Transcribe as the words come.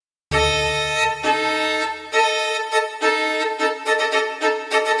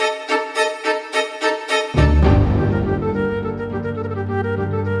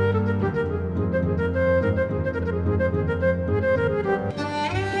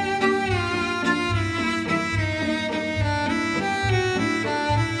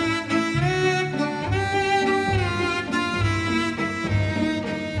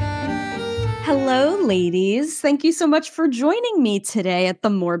ladies. Thank you so much for joining me today at the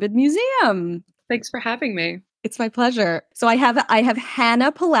Morbid Museum. Thanks for having me. It's my pleasure. So I have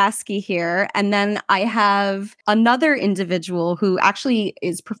Hannah Pulaski here, and then I have another individual who actually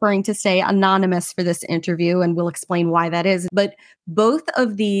is preferring to stay anonymous for this interview, and we'll explain why that is. But both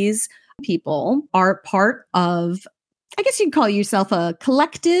of these people are part of, I guess you'd call yourself a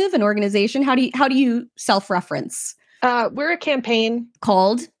collective, an organization. How do you self-reference? We're a campaign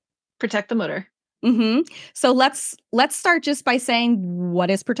Called Protect the Mütter. So let's start just by saying, what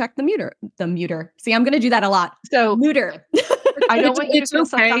is Protect the Mütter? The Mütter. See, I'm going to do that a lot. So Mütter. I don't want you to feel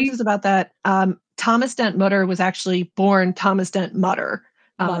self-conscious about that. Thomas Dent Mütter was actually born Thomas Dent Mütter.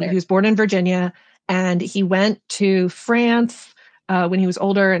 He was born in Virginia, and he went to France when he was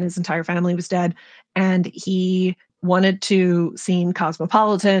older, and his entire family was dead. And he wanted to seem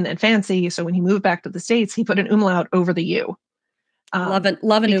cosmopolitan and fancy. So when he moved back to the States, he put an umlaut over the U. Love an because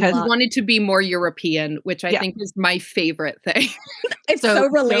umlaut. He wanted to be more European, which I think is my favorite thing. It's so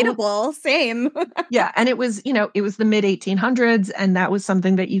relatable. Same. Yeah. And it was the mid 1800s, and that was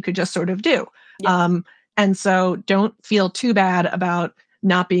something that you could just sort of do. Yeah. And so don't feel too bad about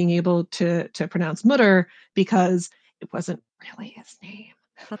not being able to pronounce Mütter, because it wasn't really his name.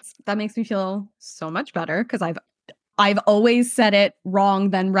 That makes me feel so much better, because I've always said it wrong,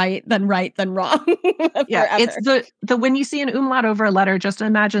 then right, then right, then wrong. Yeah, it's the when you see an umlaut over a letter, just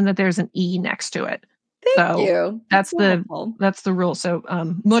imagine that there's an E next to it. Thank you. That's the rule. So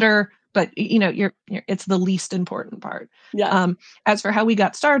Mütter, but it's the least important part. Yeah. As for how we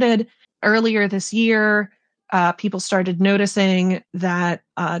got started, earlier this year, people started noticing that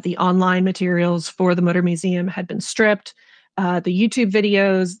the online materials for the Mütter Museum had been stripped. The YouTube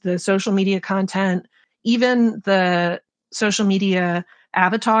videos, the social media content, even the social media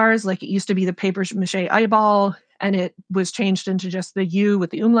avatars, like it used to be the paper mache eyeball, and it was changed into just the U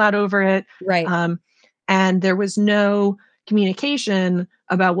with the umlaut over it. Right. And there was no communication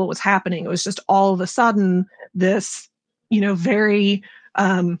about what was happening. It was just all of a sudden this, very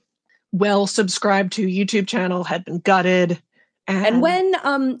well subscribed to YouTube channel had been gutted. And when,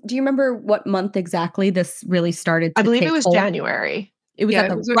 do you remember what month exactly this really started to I believe it was hold? January. It was at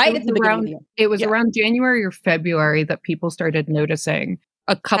the beginning. It was around January or February that people started noticing.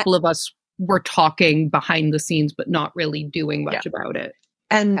 A couple of us were talking behind the scenes, but not really doing much about it.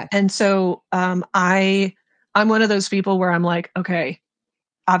 And so I'm one of those people where I'm like, okay,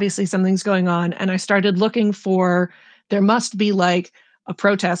 obviously something's going on. And I started looking for, there must be like a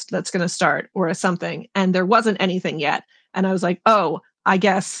protest that's going to start or something. And there wasn't anything yet. And I was like, oh, I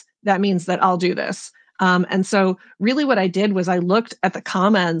guess that means that I'll do this. And so really what I did was I looked at the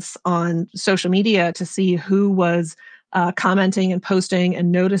comments on social media to see who was commenting and posting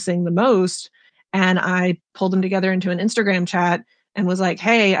and noticing the most. And I pulled them together into an Instagram chat and was like,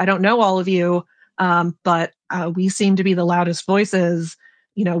 hey, I don't know all of you, but we seem to be the loudest voices.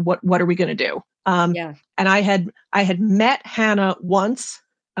 What are we going to do? And I had met Hannah once.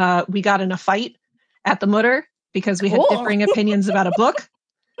 We got in a fight at the Mütter because we had differing opinions about a book.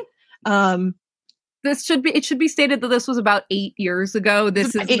 It should be stated that this was about 8 years ago.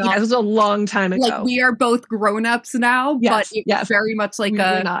 This was a long time ago. Like, we are both grown-ups now, but it's very much like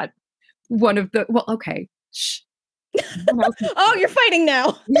not one of the, well, okay. Shh. Oh, you're fighting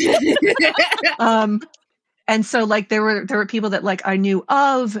now. And so like there were people that like I knew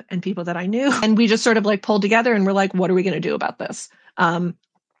of and people that I knew, and we just sort of like pulled together and we're like, what are we going to do about this?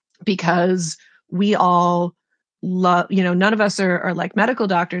 Because we all love, none of us are like medical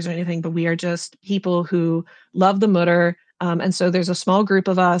doctors or anything, but we are just people who love the Mütter. And so there's a small group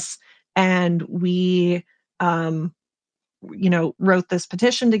of us, and we, wrote this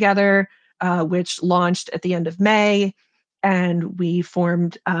petition together, which launched at the end of May. And we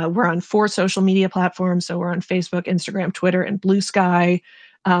formed, we're on 4 social media platforms. So we're on Facebook, Instagram, Twitter, and Blue Sky.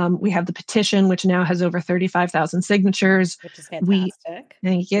 We have the petition, which now has over 35,000 signatures. Which is fantastic.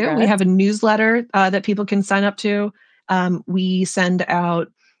 Thank you. Congrats. We have a newsletter that people can sign up to. We send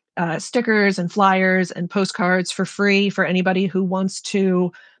out stickers and flyers and postcards for free for anybody who wants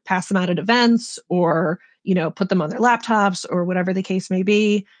to pass them out at events or, put them on their laptops or whatever the case may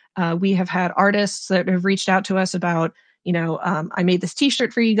be. We have had artists that have reached out to us about, I made this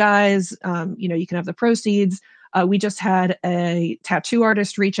t-shirt for you guys. You can have the proceeds. We just had a tattoo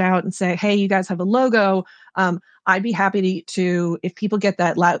artist reach out and say, hey, you guys have a logo. I'd be happy to, if people get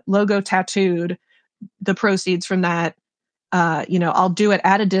that logo tattooed, the proceeds from that, I'll do it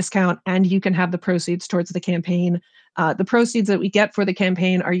at a discount, and you can have the proceeds towards the campaign. The proceeds that we get for the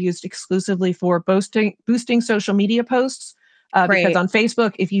campaign are used exclusively for boosting social media posts. Because on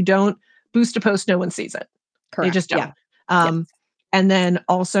Facebook, if you don't boost a post, no one sees it. Correct. They just don't. And then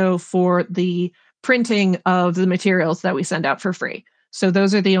also for the printing of the materials that we send out for free. So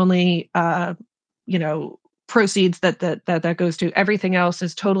those are the only, proceeds that goes to. Everything else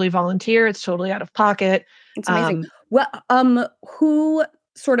is totally volunteer. It's totally out of pocket. It's amazing. Well, who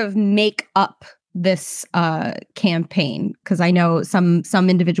sort of make up this campaign? Because I know some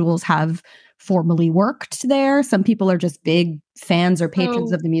individuals have formally worked there. Some people are just big fans or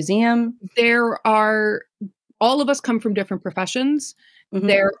patrons of the museum. All of us come from different professions. Mhm.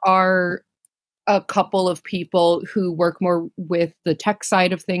 There are a couple of people who work more with the tech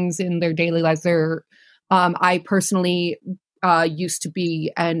side of things in their daily lives. I personally used to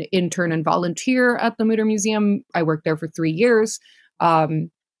be an intern and volunteer at the Mütter Museum. I worked there for 3 years. I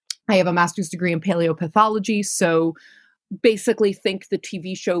have a master's degree in paleopathology, so basically think the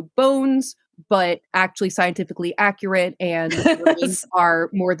TV show Bones, but actually scientifically accurate, and remains are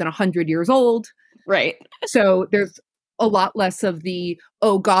more than 100 years old. Right. So there's a lot less of the,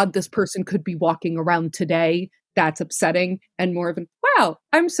 oh God, this person could be walking around today. That's upsetting. And more of an, wow,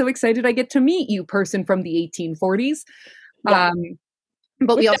 I'm so excited I get to meet you person from the 1840s. Yeah.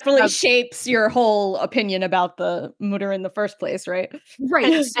 But Which we also definitely have, shapes your whole opinion about the Mutter in the first place, right?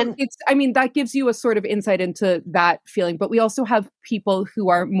 right. So that gives you a sort of insight into that feeling. But we also have people who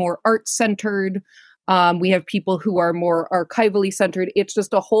are more art centered. We have people who are more archivally centered. It's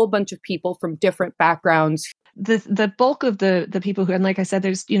just a whole bunch of people from different backgrounds. The bulk of the people who, and like I said,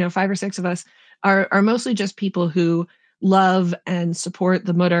 there's 5 or 6 of us, are mostly just people who love and support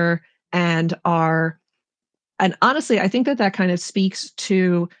the Mutter and are. And honestly, I think that kind of speaks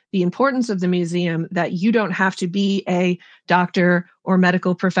to the importance of the museum, that you don't have to be a doctor or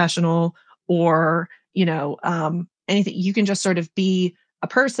medical professional or, anything. You can just sort of be a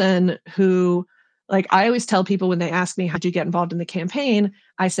person who, like, I always tell people when they ask me, how'd you get involved in the campaign?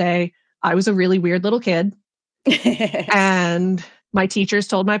 I say, I was a really weird little kid. And my teachers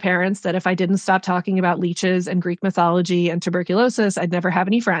told my parents that if I didn't stop talking about leeches and Greek mythology and tuberculosis, I'd never have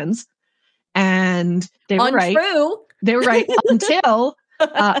any friends. And they were right. They were right until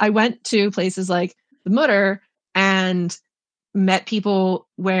I went to places like the Mutter and met people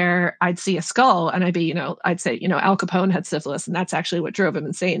where I'd see a skull and I'd say, Al Capone had syphilis and that's actually what drove him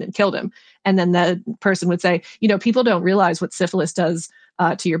insane and killed him. And then the person would say, people don't realize what syphilis does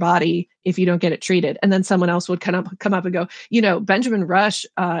to your body if you don't get it treated. And then someone else would come up and go, Benjamin Rush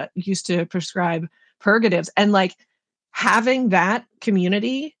used to prescribe purgatives. And like having that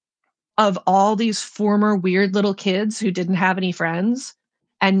community of all these former weird little kids who didn't have any friends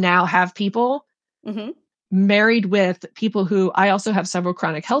and now have people, married with people who, I also have several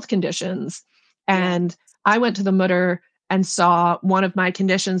chronic health conditions. And I went to the Mutter and saw one of my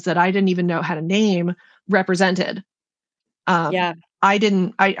conditions that I didn't even know how to name represented. I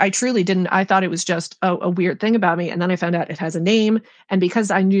truly didn't. I thought it was just a weird thing about me. And then I found out it has a name. And because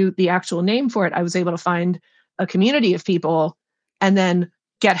I knew the actual name for it, I was able to find a community of people and then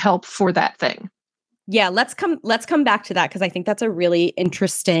get help for that thing. Yeah, let's come back to that, because I think that's a really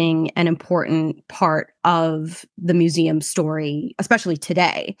interesting and important part of the museum story, especially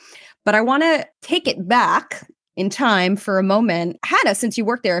today. But I want to take it back in time for a moment. Hannah, since you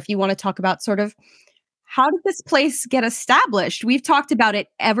work there, if you want to talk about sort of how did this place get established? We've talked about it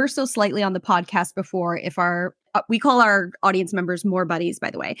ever so slightly on the podcast before. If we call our audience members more buddies,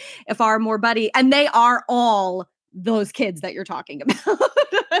 by the way, if our more buddy, and they are all those kids that you're talking about.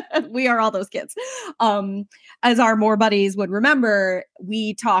 We are all those kids. As our more buddies would remember,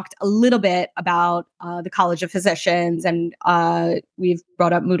 we talked a little bit about the College of Physicians, and we've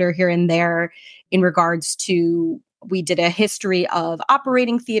brought up Mütter here and there in regards to, we did a history of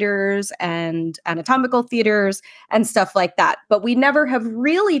operating theaters and anatomical theaters and stuff like that. But we never have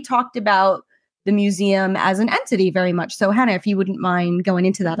really talked about the museum as an entity very much. So Hannah, if you wouldn't mind going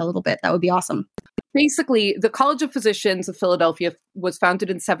into that a little bit, that would be awesome. Basically, the College of Physicians of Philadelphia was founded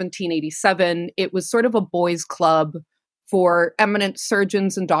in 1787. It was sort of a boys' club for eminent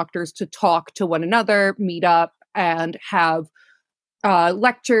surgeons and doctors to talk to one another, meet up, and have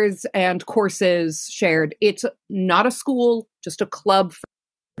lectures and courses shared. It's not a school, just a club.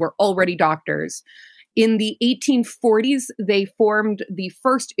 We're already doctors. In the 1840s, they formed the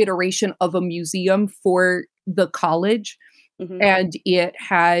first iteration of a museum for the college. And it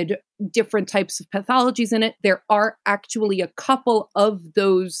had different types of pathologies in it. There are actually a couple of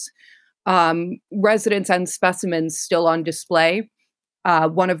those residents and specimens still on display.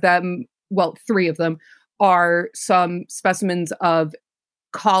 One of them, well, 3 of them, are some specimens of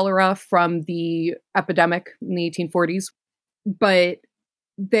cholera from the epidemic in the 1840s. But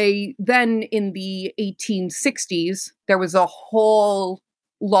they then, in the 1860s, there was a whole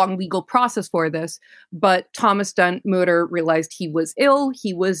long legal process for this, but Thomas Dent Mütter realized he was ill,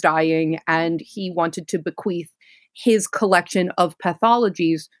 he was dying, and he wanted to bequeath his collection of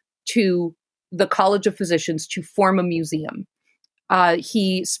pathologies to the College of Physicians to form a museum.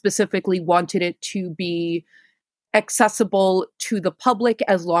 He specifically wanted it to be accessible to the public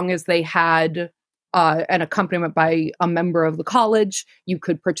as long as they had an accompaniment by a member of the college. You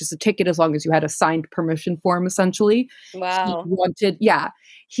could purchase a ticket as long as you had a signed permission form, essentially. Wow.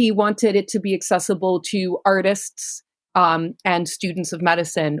 He wanted it to be accessible to artists and students of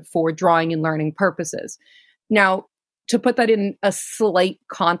medicine for drawing and learning purposes. Now, to put that in a slight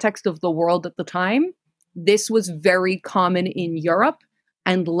context of the world at the time, this was very common in Europe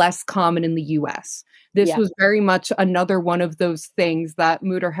and less common in the US. This was very much another one of those things that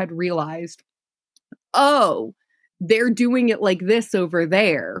Mütter had realized, oh, they're doing it like this over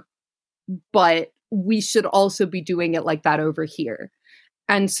there, but we should also be doing it like that over here.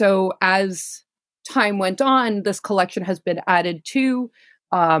 And so as time went on, this collection has been added to.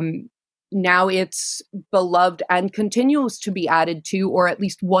 Now it's beloved and continues to be added to, or at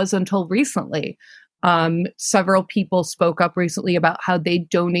least was until recently. Several people spoke up recently about how they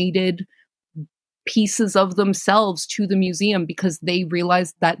donated pieces of themselves to the museum because they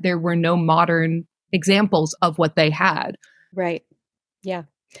realized that there were no modern examples of what they had. Right. Yeah.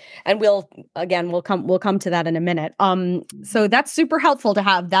 And we'll come to that in a minute. So that's super helpful to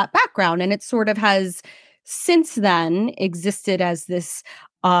have that background. And it sort of has since then existed as this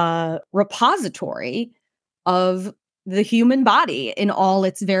repository of the human body in all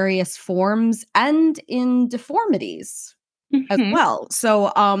its various forms and in deformities as well.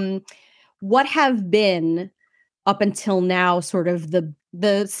 So what have been up until now sort of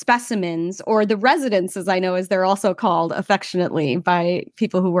the specimens or the residents, as I know as they're also called affectionately by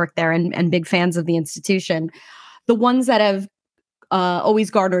people who work there and big fans of the institution, the ones that have always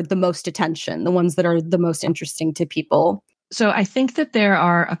garnered the most attention, the ones that are the most interesting to people? So I think that there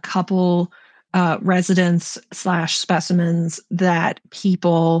are a couple residents / specimens that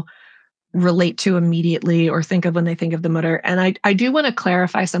people relate to immediately or think of when they think of the Mütter. And I do want to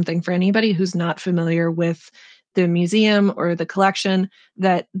clarify something for anybody who's not familiar with the museum or the collection,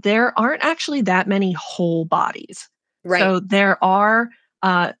 that there aren't actually that many whole bodies. Right. So there are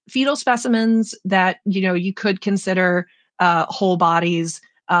fetal specimens that, you could consider whole bodies,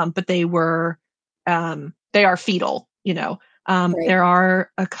 but they are fetal, Right. There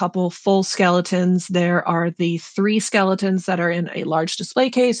are a couple full skeletons. There are the 3 skeletons that are in a large display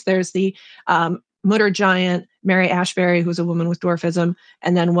case. There's the Mütter giant, Mary Ashbury, who's a woman with dwarfism,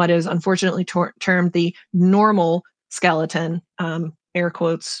 and then what is unfortunately termed the normal skeleton, air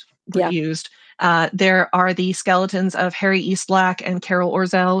quotes were used. There are the skeletons of Harry Eastlack and Carol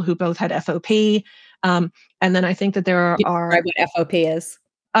Orzel, who both had FOP. And then I think that there are... what FOP is.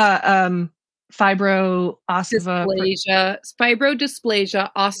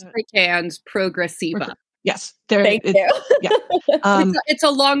 Fibrodysplasia ossificans progressiva. Yes. Thank you. Yeah. It's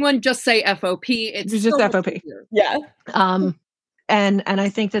a long one. Just say FOP. It's just FOP. Yeah. And I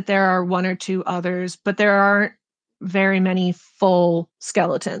think that there are 1 or 2 others, but there aren't very many full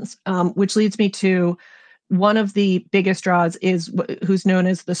skeletons, which leads me to one of the biggest draws is who's known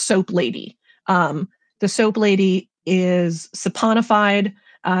as the soap lady. The soap lady is saponified.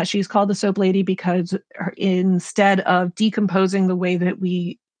 She's called the soap lady because instead of decomposing the way that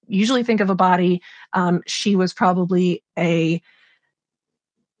we usually think of a body, she was probably a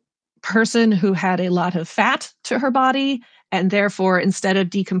person who had a lot of fat to her body. And therefore, instead of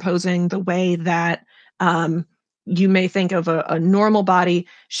decomposing the way that you may think of a normal body,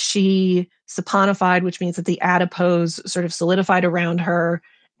 she saponified, which means that the adipose sort of solidified around her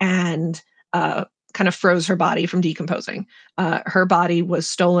and kind of froze her body from decomposing. Her body was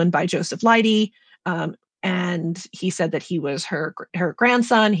stolen by Joseph Leidy, and he said that he was her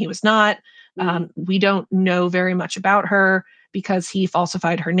grandson. He was not. We don't know very much about her because he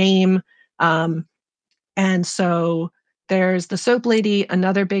falsified her name. And so there's the soap lady.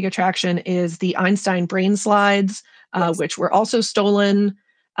 Another big attraction is the Einstein brain slides, which were also stolen.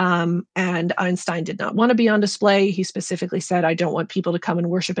 And Einstein did not want to be on display. He specifically said, "I don't want people to come and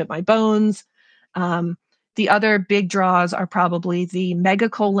worship at my bones." The other big draws are probably the mega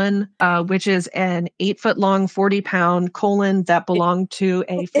colon, which is an 8-foot long, 40-pound colon that belonged to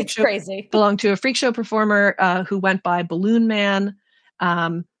a freak show performer who went by Balloon Man.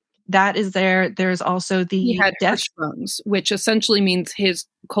 That is there. There's also the he had Hirschsprungs, which essentially means his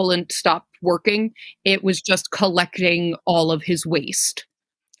colon stopped working. It was just collecting all of his waste.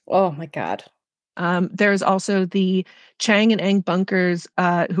 Oh my God. There's also the Chang and Eng Bunkers,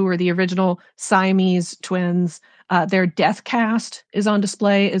 who were the original Siamese twins, Their death cast is on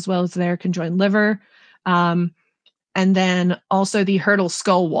display, as well as their conjoined liver. And then also the Hurdle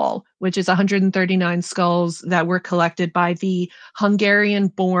skull wall, which is 139 skulls that were collected by the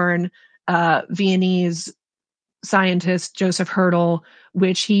Hungarian-born Viennese scientist Joseph Hurdle,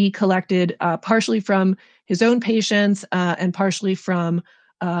 which he collected partially from his own patients and partially from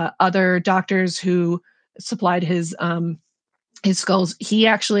other doctors who supplied his skulls. He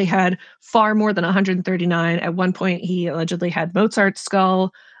actually had far more than 139. At one point, he allegedly had Mozart's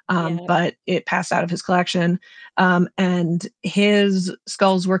skull, but it passed out of his collection. And his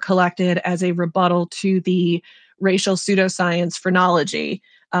skulls were collected as a rebuttal to the racial pseudoscience phrenology,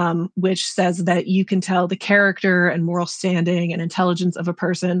 which says that you can tell the character and moral standing and intelligence of a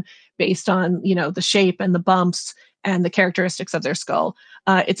person based on, the shape and the bumps and the characteristics of their skull.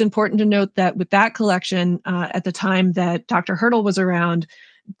 It's important to note that with that collection, at the time that Dr. Hurdle was around,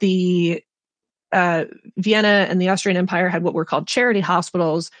 the Vienna and the Austrian Empire had what were called charity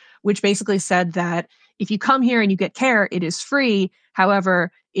hospitals, which basically said that if you come here and you get care, it is free.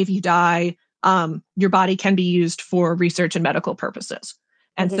 However, if you die, your body can be used for research and medical purposes.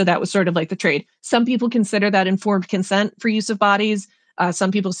 And so that was sort of like the trade. Some people consider that informed consent for use of bodies.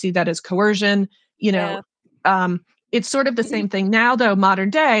 Some people see that as coercion. It's sort of the same thing now, though, modern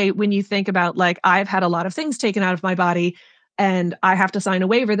day, when you think about, like, I've had a lot of things taken out of my body and I have to sign a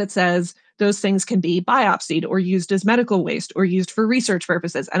waiver that says those things can be biopsied or used as medical waste or used for research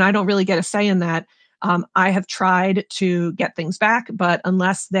purposes. And I don't really get a say in that. I have tried to get things back, but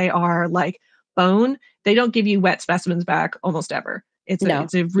unless they are like bone, they don't give you wet specimens back almost ever. It's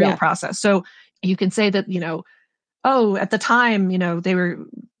a real process. So you can say that, at the time, they were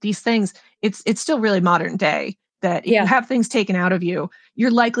these things. It's still really modern day that if you have things taken out of you, you're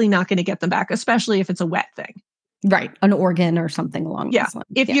likely not going to get them back, especially if it's a wet thing. Right. An organ or something along those lines.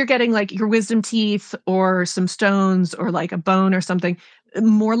 If you're getting like your wisdom teeth or some stones or like a bone or something,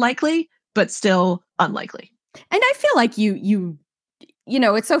 more likely, but still unlikely. And I feel like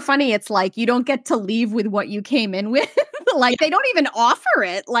it's so funny. It's like you don't get to leave with what you came in with. Like they don't even offer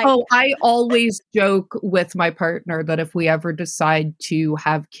it. Like, I always joke with my partner that if we ever decide to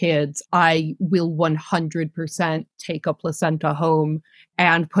have kids, I will 100% take a placenta home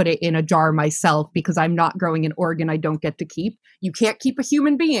and put it in a jar myself, because I'm not growing an organ I don't get to keep. You can't keep a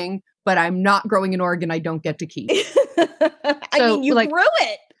human being, but I'm not growing an organ I don't get to keep. I mean, you grew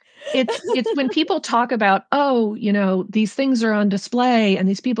it. It's when people talk about, these things are on display and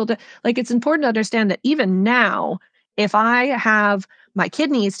these people it's important to understand that even now, if I have my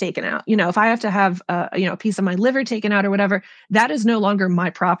kidneys taken out, if I have to have a piece of my liver taken out or whatever, that is no longer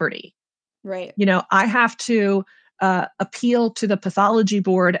my property. Right. I have to appeal to the pathology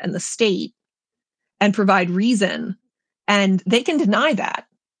board and the state and provide reason, and they can deny that,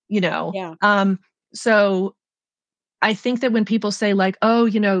 So I think that when people say like,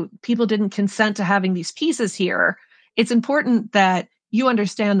 people didn't consent to having these pieces here, it's important that you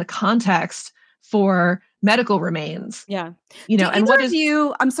understand the context for medical remains. Yeah. And what is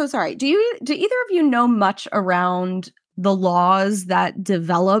you, I'm so sorry. Do either of you know much around the laws that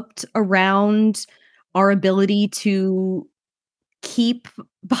developed around our ability to keep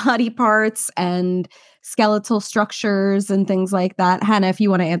body parts and skeletal structures and things like that? Hannah, if you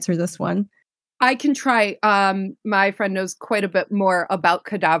want to answer this one. I can try. My friend knows quite a bit more about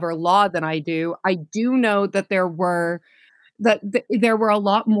cadaver law than I do. I do know that there were a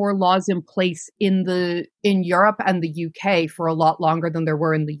lot more laws in place in Europe and the UK for a lot longer than there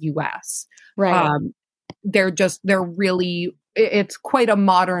were in the US. Right. It's quite a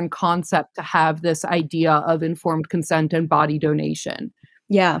modern concept to have this idea of informed consent and body donation.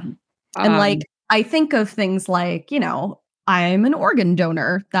 Yeah. And I think of things like, I'm an organ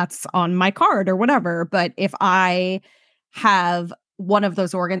donor that's on my card or whatever. But if I have one of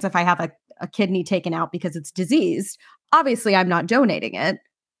those organs, if I have a kidney taken out because it's diseased, obviously I'm not donating it,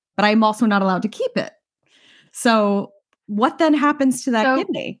 but I'm also not allowed to keep it. So what then happens to that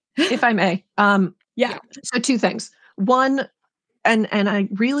kidney? If I may. So two things. One, and I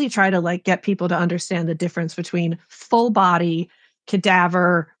really try to get people to understand the difference between full body,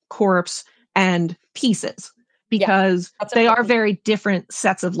 cadaver, corpse, and pieces, because they are very different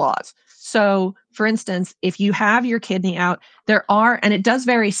sets of laws. So, for instance, if you have your kidney out, there are, and it does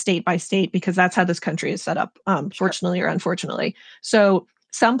vary state by state because that's how this country is set up, fortunately or unfortunately. So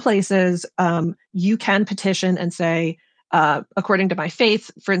some places you can petition and say, according to my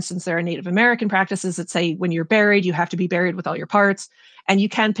faith, for instance, there are Native American practices that say when you're buried, you have to be buried with all your parts, and you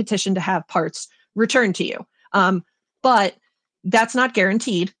can petition to have parts returned to you. But that's not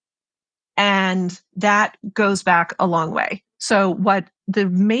guaranteed. And that goes back a long way. So what the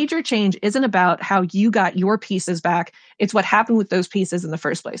major change isn't about how you got your pieces back. It's what happened with those pieces in the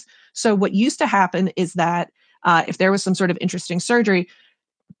first place. So what used to happen is that if there was some sort of interesting surgery,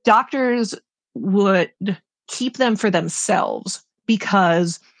 doctors would keep them for themselves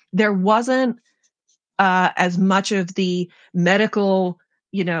because there wasn't as much of the medical,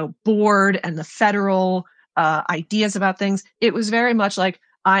 board and the federal ideas about things. It was very much like,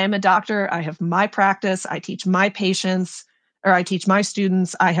 I am a doctor. I have my practice. I teach my patients, or I teach my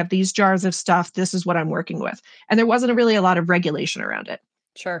students. I have these jars of stuff. This is what I'm working with. And there wasn't really a lot of regulation around it.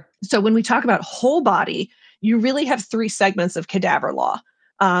 Sure. So when we talk about whole body, you really have three segments of cadaver law.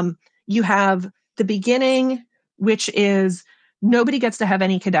 You have the beginning, which is nobody gets to have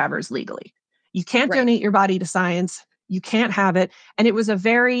any cadavers legally. You can't donate your body to science. You can't have it. And it was a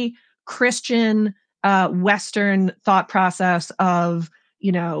very Christian, Western thought process of,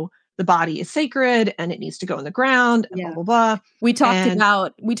 the body is sacred and it needs to go in the ground, and blah, blah, blah. We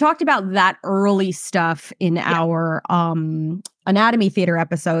talked about that early stuff in our anatomy theater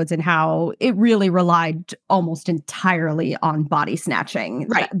episodes, and how it really relied almost entirely on body snatching,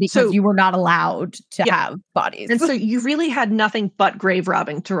 right? Because you were not allowed to have bodies, and so you really had nothing but grave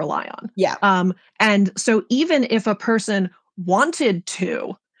robbing to rely on. And so even if a person wanted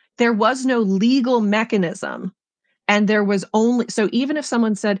to, there was no legal mechanism. And there was only, so even if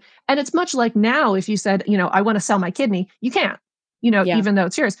someone said, and it's much like now, if you said, I want to sell my kidney, you can't, even though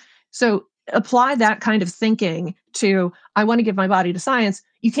it's yours. So apply that kind of thinking to, I want to give my body to science,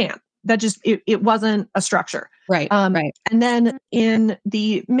 you can't. That just, it wasn't a structure. Right. And then in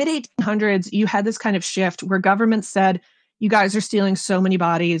the mid 1800s, you had this kind of shift where government said, you guys are stealing so many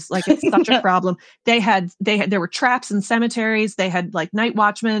bodies. Like, it's such a problem. There were traps in cemeteries. They had like night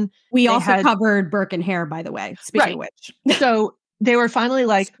watchmen. We also covered Burke and Hare, by the way, speaking of which. So they were finally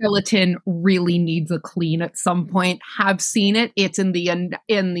like, skeleton really needs a clean at some point. Have seen it. It's in the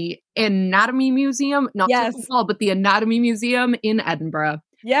Anatomy Museum, not just the wall, but the Anatomy Museum in Edinburgh.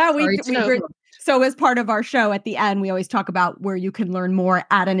 Yeah, so as part of our show at the end, we always talk about where you can learn more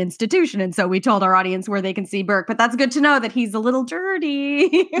at an institution. And so we told our audience where they can see Burke, but that's good to know that he's a little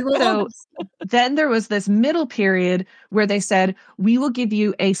dirty. So then there was this middle period where they said, we will give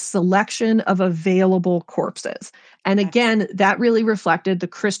you a selection of available corpses. And again, that really reflected the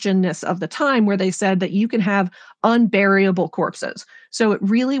Christianness of the time, where they said that you can have unburiable corpses. So it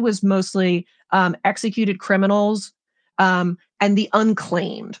really was mostly executed criminals and the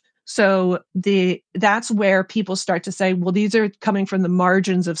unclaimed. So that's where people start to say, well, these are coming from the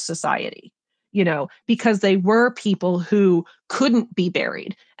margins of society, because they were people who couldn't be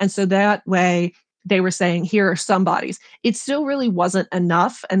buried. And so that way they were saying, here are some bodies. It still really wasn't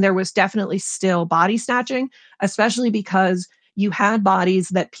enough. And there was definitely still body snatching, especially because you had bodies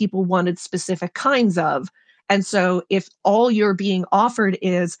that people wanted specific kinds of. And so if all you're being offered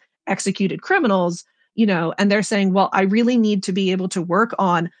is executed criminals, and they're saying, well, I really need to be able to work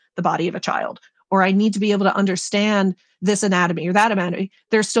on the body of a child, or I need to be able to understand this anatomy or that anatomy,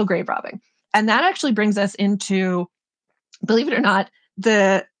 there's still grave robbing. And that actually brings us into, believe it or not,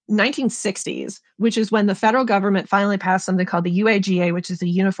 the 1960s, which is when the federal government finally passed something called the UAGA, which is the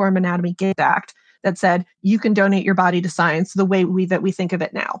Uniform Anatomy Gates Act, that said you can donate your body to science the way that we think of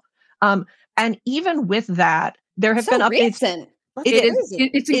it now. And even with that, there have been updates.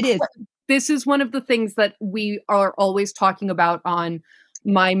 It is. This is one of the things that we are always talking about on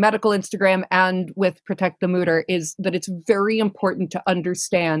my medical Instagram and with Protect the Mütter, is that it's very important to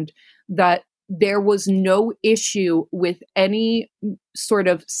understand that there was no issue with any sort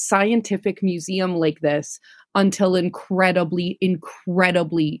of scientific museum like this until incredibly,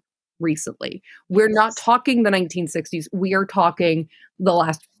 incredibly recently. We're not talking the 1960s. We are talking the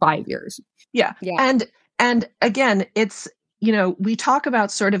last 5 years. Yeah. And again, it's, we talk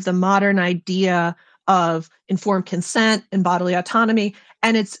about sort of the modern idea of informed consent and bodily autonomy.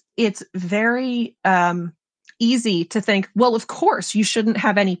 And it's very easy to think, well, of course, you shouldn't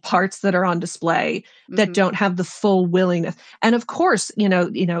have any parts that are on display that don't have the full willingness. And of course,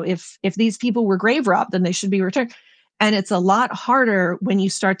 if these people were grave robbed, then they should be returned. And it's a lot harder when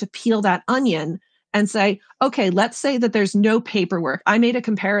you start to peel that onion and say, okay, let's say that there's no paperwork. I made a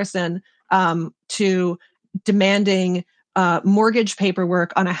comparison to demanding mortgage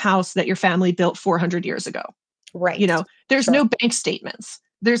paperwork on a house that your family built 400 years ago. Right. There's no bank statements.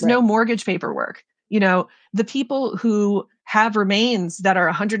 There's no mortgage paperwork. The people who have remains that are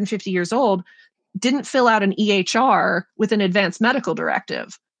 150 years old didn't fill out an EHR with an advanced medical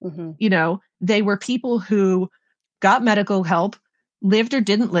directive. They were people who got medical help, lived or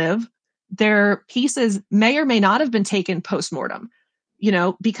didn't live. Their pieces may or may not have been taken post-mortem,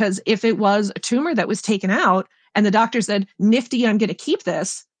 because if it was a tumor that was taken out and the doctor said, nifty, I'm going to keep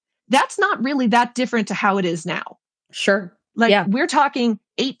this, that's not really that different to how it is now. Sure. Like Yeah. we're talking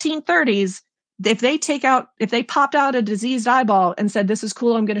 1830s. If they popped out a diseased eyeball and said, this is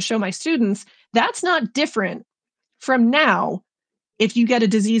cool, I'm going to show my students, that's not different from now. If you get a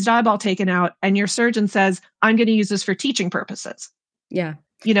diseased eyeball taken out and your surgeon says, I'm going to use this for teaching purposes. Yeah.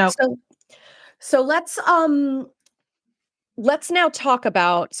 You know, so let's now talk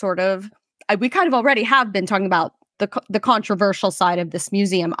about sort of, we kind of already have been talking about the controversial side of this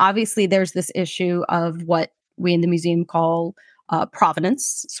museum. Obviously, there's this issue of what we in the museum call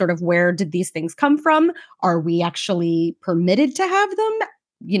provenance, sort of where did these things come from? Are we actually permitted to have them?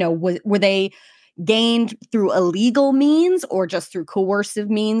 You know, were they gained through illegal means or just through coercive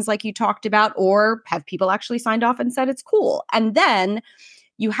means like you talked about? Or have people actually signed off and said it's cool? And then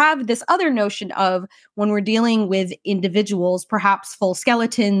you have this other notion of when we're dealing with individuals, perhaps full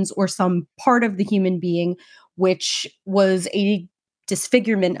skeletons or some part of the human being, which was a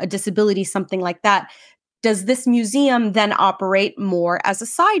disfigurement, a disability, something like that. Does this museum then operate more as a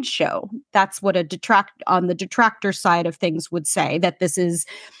sideshow? That's what on the detractor side of things would say, that this is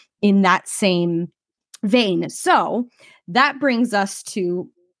in that same vein. So that brings us to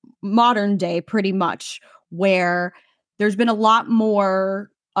modern day, pretty much, where there's been a lot more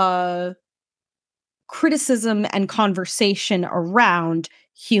criticism and conversation around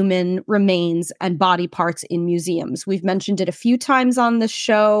human remains and body parts in museums. We've mentioned it a few times on the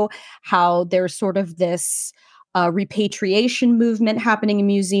show, how there's sort of this repatriation movement happening in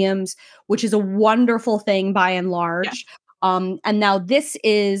museums, which is a wonderful thing by and large. Yeah. And now this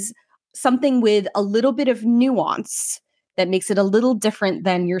is something with a little bit of nuance that makes it a little different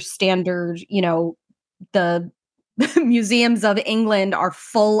than your standard, the museums of England are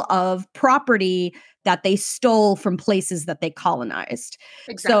full of property that they stole from places that they colonized.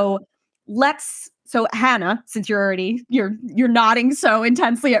 Exactly. So Hannah, since you're nodding so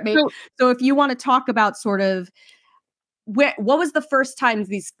intensely at me. So if you want to talk about sort of what was the first time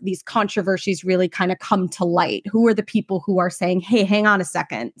these controversies really kind of come to light? Who are the people who are saying, hey, hang on a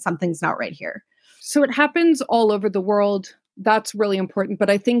second, something's not right here? So it happens all over the world. That's really important. But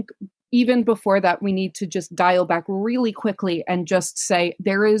I think even before that, we need to just dial back really quickly and just say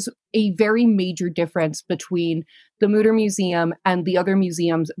there is a very major difference between the Mütter Museum and the other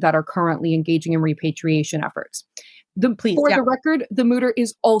museums that are currently engaging in repatriation efforts. The record, the Mütter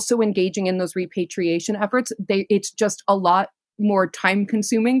is also engaging in those repatriation efforts. It's just a lot more time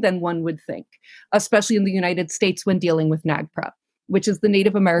consuming than one would think, especially in the United States when dealing with NAGPRA, which is the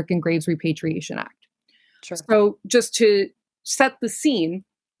Native American Graves Repatriation Act. Sure. So just to set the scene,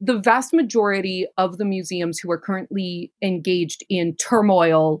 the vast majority of the museums who are currently engaged in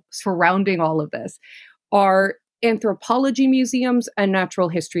turmoil surrounding all of this are anthropology museums and natural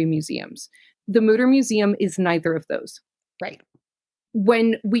history museums. The Mütter Museum is neither of those. Right.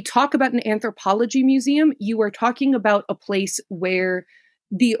 When we talk about an anthropology museum, you are talking about a place where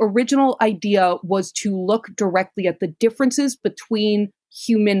the original idea was to look directly at the differences between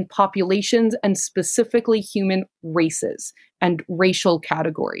human populations and specifically human races and racial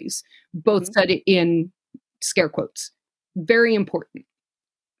categories, both said in scare quotes. Very important.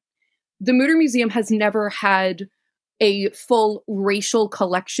 The Mütter Museum has never had a full racial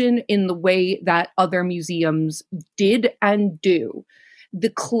collection in the way that other museums did and do.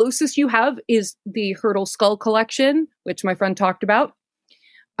 The closest you have is the Hurdle Skull collection, which my friend talked about,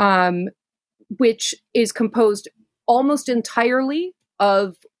 which is composed almost entirely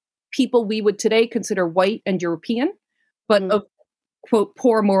of people we would today consider white and European, but of, quote,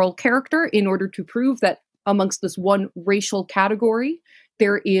 poor moral character, in order to prove that amongst this one racial category,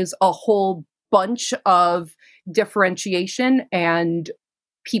 there is a whole bunch of differentiation and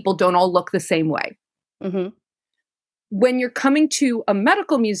people don't all look the same way. Mm-hmm. When you're coming to a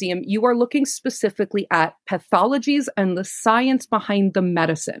medical museum, you are looking specifically at pathologies and the science behind the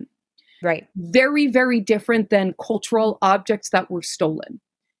medicine. Right. Very, very different than cultural objects that were stolen.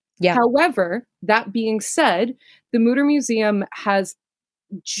 Yeah. However, that being said, the Mütter Museum has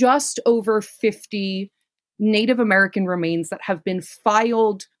just over 50 Native American remains that have been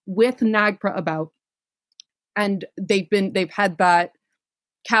filed with NAGPRA about, and they've had that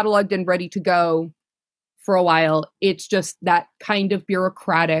cataloged and ready to go for a while. It's just that kind of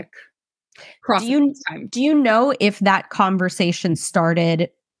bureaucratic process. Do you know if that conversation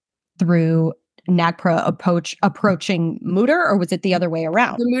started through NAGPRA approaching Mütter, or was it the other way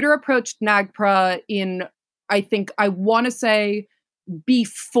around? The Mütter approached NAGPRA in, I want to say,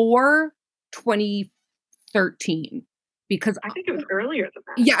 before 2013, because I think it was earlier than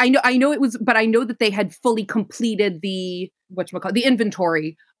that. Yeah, I know it was, but I know that they had fully completed the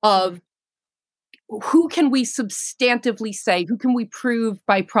inventory of who can we substantively say, who can we prove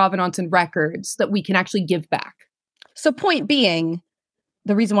by provenance and records that we can actually give back? So point being,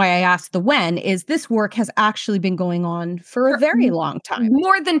 the reason why I asked the when is this work has actually been going on for a very long time.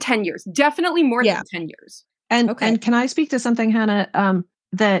 More than 10 years. Definitely more than 10 years. And can I speak to something, Hannah,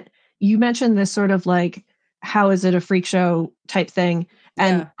 that you mentioned this sort of like, how is it a freak show type thing?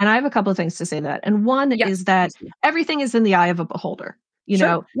 And I have a couple of things to say to that. And one is that everything is in the eye of a beholder. You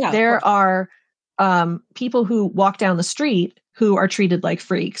know, there are people who walk down the street who are treated like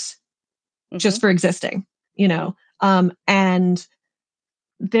freaks just for existing, you know. And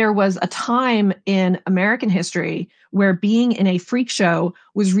there was a time in American history where being in a freak show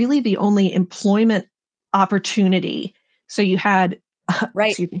was really the only employment opportunity. So you had,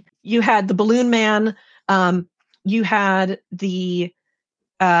 you had the balloon man, you had the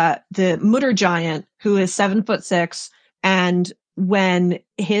Mütter giant who is 7'6", and when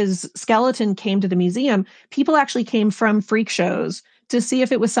his skeleton came to the museum, people actually came from freak shows to see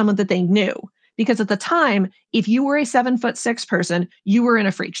if it was someone that they knew. Because at the time, if you were a 7'6" person, you were in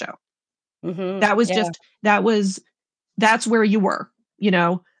a freak show. That was just, that's where you were, you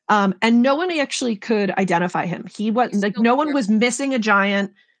know? And no one actually could identify him. He was like, no one was missing a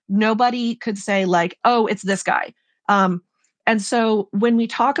giant. Nobody could say like, oh, it's this guy. And so when we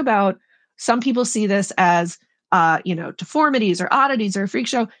talk about, some people see this as, you know, deformities or oddities or a freak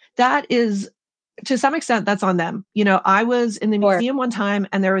show, that is, to some extent, that's on them. You know, I was in the museum one time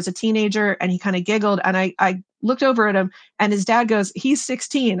and there was a teenager and he kind of giggled and I looked over at him and his dad goes, he's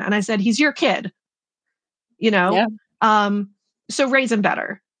 16. And I said, he's your kid, you know? So raise him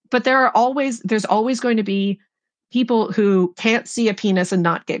better. But there's always going to be people who can't see a penis and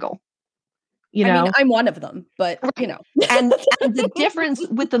not giggle. You know, I mean, I'm one of them, but you know, and the difference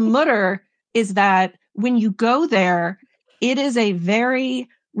with the Mütter is that when you go there, it is a very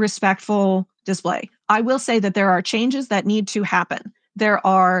respectful display. I will say that there are changes that need to happen. There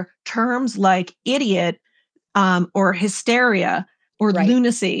are terms like idiot, or hysteria or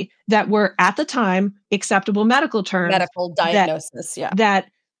lunacy that were at the time acceptable medical terms. Medical diagnosis, that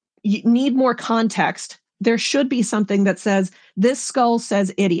you need more context. There should be something that says, this skull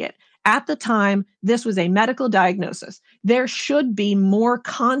says idiot. At the time, this was a medical diagnosis. There should be more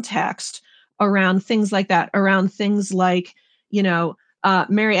context around things like that, around things like, you know,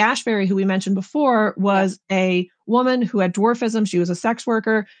 Mary Ashbury, who we mentioned before, was a woman who had dwarfism. She was a sex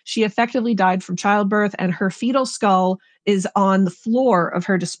worker. She effectively died from childbirth, and her fetal skull is on the floor of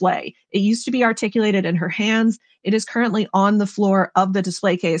her display. It used to be articulated in her hands. It is currently on the floor of the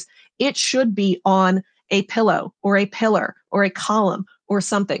display case. It should be on a pillow or a pillar or a column or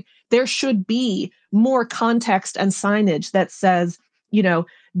something. There should be more context and signage that says, you know,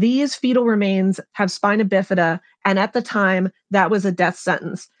 these fetal remains have spina bifida, and at the time, that was a death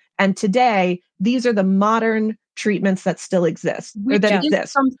sentence. And today, these are the modern treatments that still exist. Which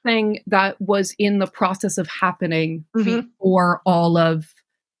is something that was in the process of happening before all of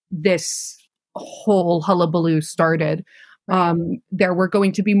this whole hullabaloo started. There were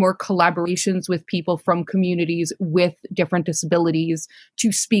going to be more collaborations with people from communities with different disabilities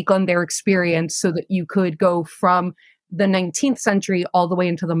to speak on their experience so that you could go from the 19th century all the way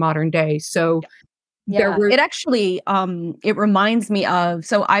into the modern day. So it actually, it reminds me of,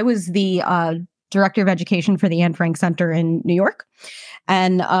 so I was the director of education for the Anne Frank Center in New York.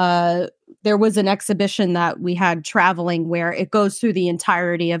 And there was an exhibition that we had traveling where it goes through the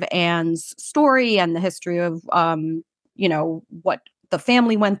entirety of Anne's story and the history of, you know, what the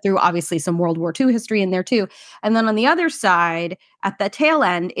family went through, obviously some World War II history in there too. And then on the other side, at the tail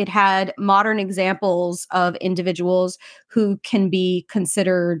end, it had modern examples of individuals who can be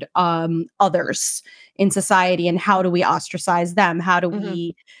considered others in society. And how do we ostracize them? How do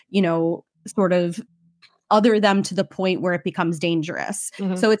we, you know, sort of other them to the point where it becomes dangerous?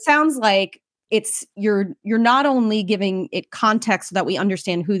 So it sounds like it's you're not only giving it context so that we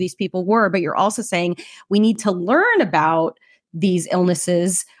understand who these people were, but you're also saying we need to learn about these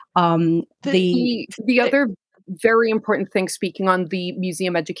illnesses. The other very important thing, speaking on the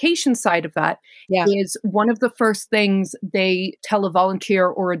museum education side of that, is one of the first things they tell a volunteer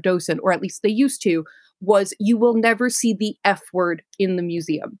or a docent, or at least they used to, was you will never see the F word in the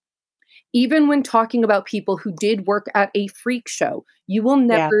museum. Even when talking about people who did work at a freak show, you will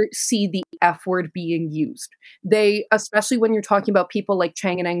never see the F word being used. They, especially when you're talking about people like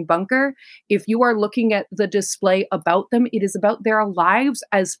Chang and Eng Bunker, if you are looking at the display about them, it is about their lives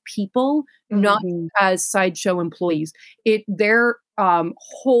as people, not as sideshow employees. Their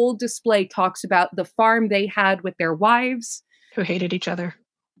whole display talks about the farm they had with their wives. Who hated each other.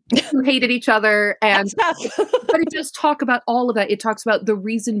 And but it does talk about all of that. It talks about the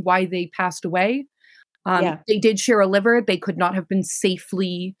reason why they passed away. Yeah. They did share a liver. They could not have been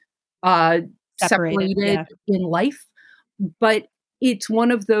safely Separated. separated Yeah. in life. But it's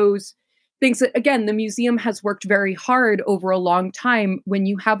one of those things that, again, the museum has worked very hard over a long time. When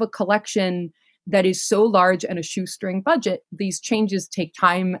you have a collection that is so large and a shoestring budget, these changes take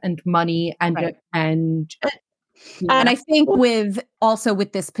time and money Right. and you And know. I think with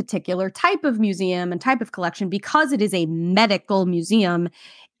this particular type of museum and type of collection, because it is a medical museum,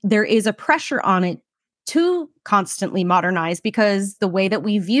 there is a pressure on it to constantly modernize because the way that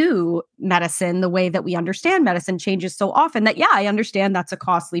we view medicine, the way that we understand medicine changes so often that, yeah, I understand that's a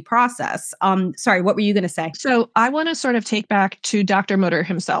costly process. Sorry, what were you going to say? So I want to sort of take back to Dr. Mütter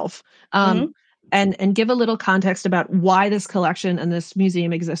himself, um, Hmm. and give a little context about why this collection and this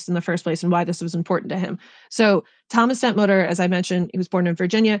museum exists in the first place and why this was important to him. So Thomas Stent Mütter, as I mentioned, he was born in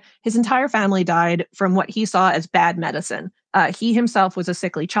Virginia. His entire family died from what he saw as bad medicine. He himself was a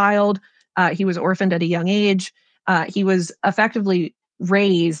sickly child. He was orphaned at a young age. He was effectively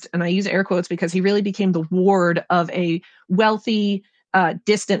raised, and I use air quotes because he really became the ward of a wealthy,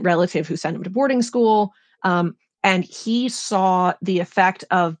 distant relative who sent him to boarding school. And he saw the effect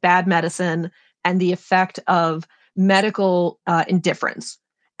of bad medicine and the effect of medical indifference.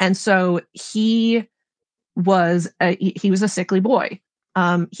 And so he was a sickly boy.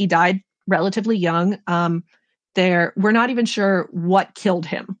 He died relatively young. We're not even sure what killed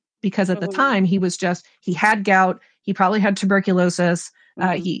him because at the Hmm. time he had gout. He probably had tuberculosis.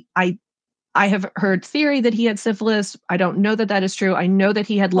 Hmm. I have heard theory that he had syphilis. I don't know that that is true. I know that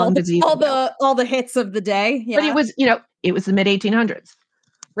he had All lung the disease. all the hits of the day. But Yeah. it was the mid 1800s.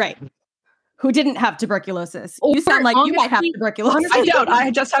 Right. Who didn't have tuberculosis? Or You sound like you might have tuberculosis. I don't. I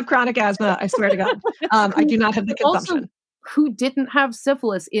just have chronic asthma. I swear to God. I do not have the Also, consumption. who didn't have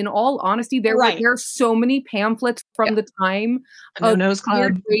syphilis? In all honesty, Right. there are so many pamphlets Yeah. from the time A no of nose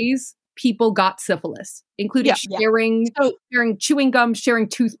weird club. ways people got syphilis, including Yeah. Yeah. So, sharing chewing gum, sharing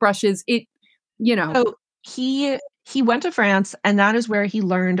toothbrushes. so he went to France, and that is where he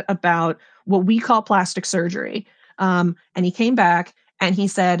learned about what we call plastic surgery. And he came back and he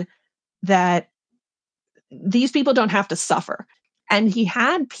said that these people don't have to suffer. And he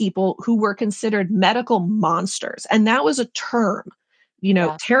had people who were considered medical monsters. And that was a term.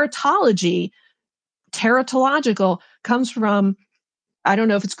 Yeah. Teratological comes from, I don't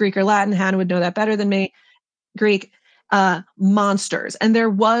know if it's Greek or Latin. Hannah would know that better than me. Greek, monsters. And there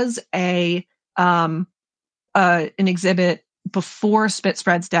was an exhibit before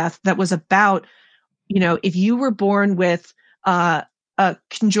Spitspread's death that was about, if you were born with a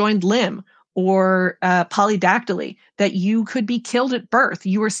conjoined limb or polydactyly, that you could be killed at birth.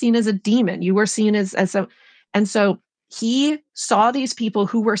 You were seen as a demon. You were seen as a, and so he saw these people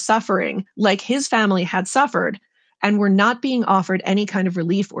who were suffering like his family had suffered and were not being offered any kind of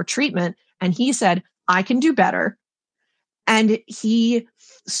relief or treatment. And he said, I can do better. And he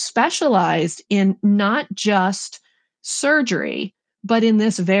specialized in not just surgery, but in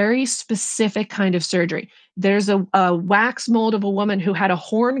this very specific kind of surgery. There's a wax mold of a woman who had a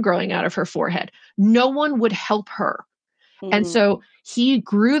horn growing out of her forehead. No one would help her. And Mhm. so he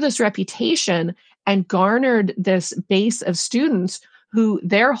grew this reputation and garnered this base of students who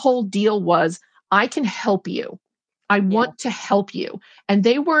their whole deal was, I can help you. I Yeah. want to help you. And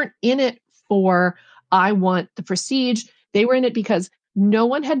they weren't in it for, I want the prestige. They were in it because no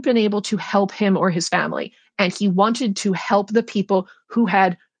one had been able to help him or his family. And he wanted to help the people who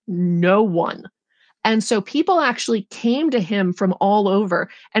had no one. And so people actually came to him from all over.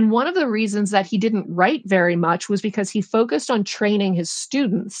 And one of the reasons that he didn't write very much was because he focused on training his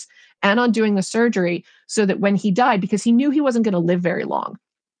students and on doing the surgery so that when he died, because he knew he wasn't going to live very long.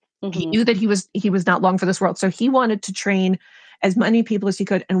 He Mhm. knew that he was not long for this world. So he wanted to train as many people as he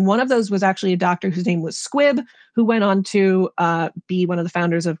could. And one of those was actually a doctor whose name was Squibb, who went on to be one of the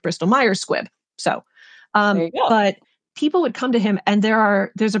founders of Bristol Myers Squibb. So, There you go. but people would come to him, and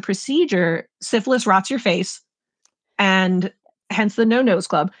there's a procedure. Syphilis rots your face, and hence the no nose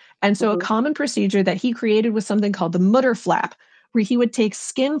club. And so a Mhm. common procedure that he created was something called the Mütter flap, where he would take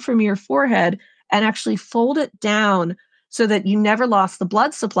skin from your forehead and actually fold it down so that you never lost the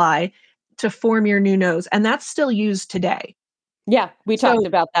blood supply to form your new nose. And that's still used today. Yeah, we talked So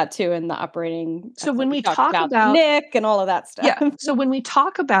about that too in the operating so episode. when We we talked talk about about Nick and all of that stuff. Yeah. So when we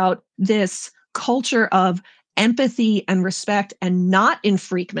talk about this culture of empathy and respect and not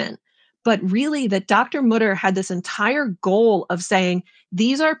infrequent, but really that Dr. Mutter had this entire goal of saying,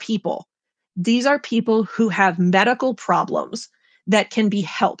 these are people. These are people who have medical problems that can be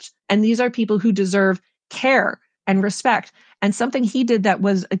helped. And these are people who deserve care and respect. And something he did that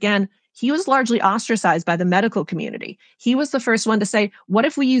was, again, he was largely ostracized by the medical community. He was the first one to say, what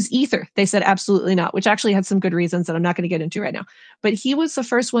if we use ether? They said, absolutely not, which actually had some good reasons that I'm not going to get into right now. But he was the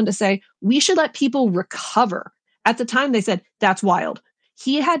first one to say, we should let people recover. At the time, they said, that's wild.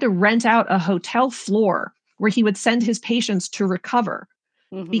 He had to rent out a hotel floor where he would send his patients to recover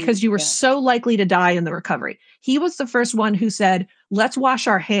because you were so likely to die in the recovery. He was the first one who said, let's wash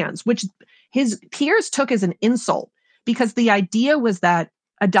our hands, which his peers took as an insult, because the idea was that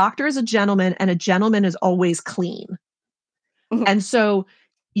a doctor is a gentleman and a gentleman is always clean. And so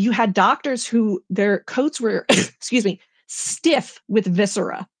you had doctors who their coats were, excuse me, stiff with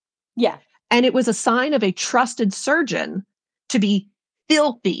viscera. Yeah. And it was a sign of a trusted surgeon to be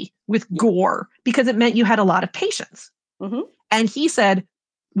filthy with gore because it meant you had a lot of patients. And he said,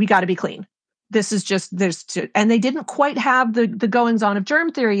 we got to be clean. This is just, and they didn't quite have the goings on of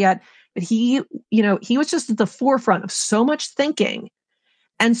germ theory yet, but he was just at the forefront of so much thinking.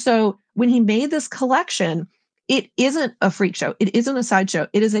 And so when he made this collection, it isn't a freak show. It isn't a sideshow.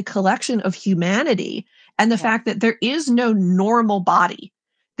 It is a collection of humanity and the fact that there is no normal body.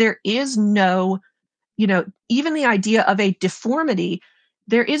 There is no, even the idea of a deformity,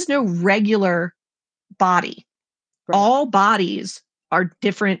 there is no regular body. Right. All bodies are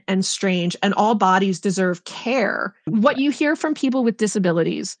different and strange, and all bodies deserve care. What you hear from people with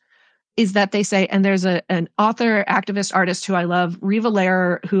disabilities is that they say, and there's an author, activist, artist who I love, Riva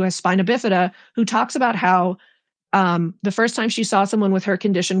Lehrer, who has spina bifida, who talks about how the first time she saw someone with her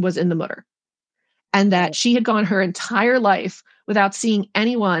condition was in the Mütter, and that she had gone her entire life without seeing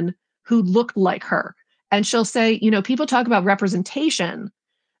anyone who looked like her. And she'll say, people talk about representation.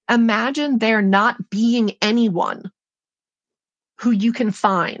 Imagine there not being anyone who you can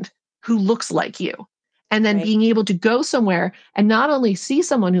find who looks like you. And then being able to go somewhere and not only see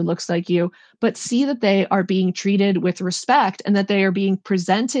someone who looks like you, but see that they are being treated with respect and that they are being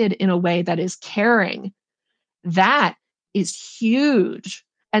presented in a way that is caring. That is huge.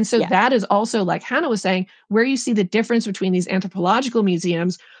 And so that is also, like Hannah was saying, where you see the difference between these anthropological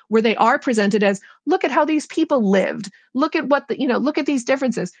museums where they are presented as, look at how these people lived. Look at look at these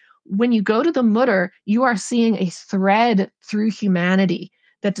differences. When you go to the Mütter, you are seeing a thread through humanity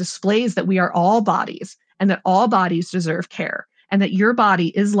that displays that we are all bodies and that all bodies deserve care and that your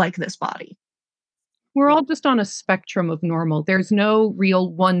body is like this body. We're all just on a spectrum of normal. There's no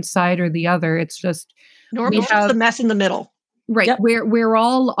real one side or the other. It's just normal, just the mess in the middle. Right. Yep. We're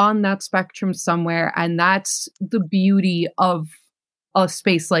all on that spectrum somewhere. And that's the beauty of a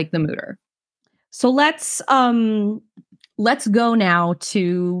space like the Mütter. So let's go now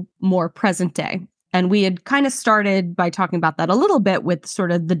to more present day. And we had kind of started by talking about that a little bit with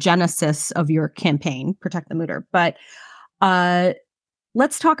sort of the genesis of your campaign, Protect the Mütter. But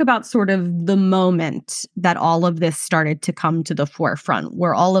let's talk about sort of the moment that all of this started to come to the forefront,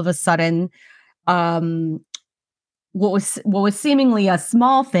 where all of a sudden what was seemingly a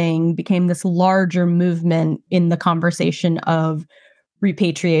small thing became this larger movement in the conversation of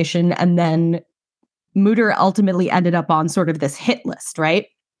repatriation. And then Mütter ultimately ended up on sort of this hit list, right?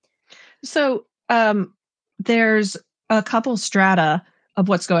 So there's a couple strata of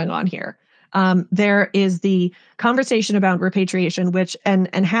what's going on here. There is the conversation about repatriation, which, and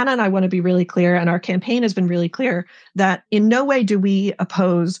Hannah and I want to be really clear, and our campaign has been really clear, that in no way do we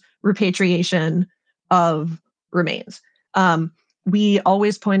oppose repatriation of remains. We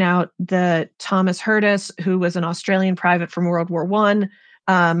always point out that Thomas Hurtis, who was an Australian private from World War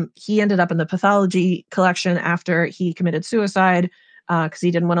I, he ended up in the pathology collection after he committed suicide because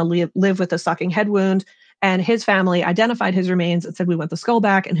he didn't want to live with a sucking head wound. And his family identified his remains and said, we want the skull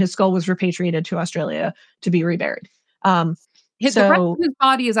back. And his skull was repatriated to Australia to be reburied. The rest of his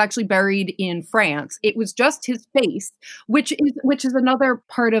body is actually buried in France. It was just his face, which is another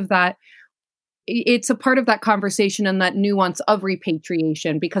part of that. It's a part of that conversation and that nuance of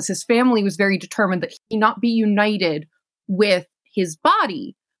repatriation, because his family was very determined that he not be united with his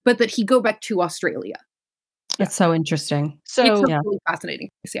body, but that he go back to Australia. That's so interesting. So it's really fascinating.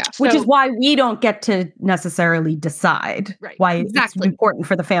 Yeah. Which is why we don't get to necessarily decide why it's important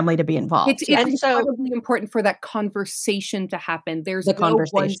for the family to be involved. It's incredibly important for that conversation to happen. There's no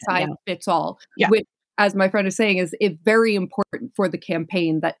one size fits all, which, as my friend is saying, is very important for the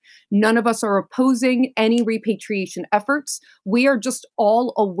campaign, that none of us are opposing any repatriation efforts. We are just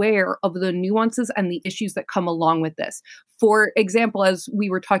all aware of the nuances and the issues that come along with this. For example, as we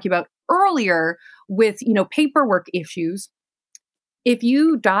were talking about earlier with, paperwork issues, if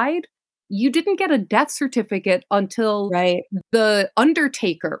you died, you didn't get a death certificate until the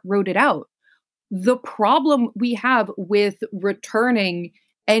undertaker wrote it out. The problem we have with returning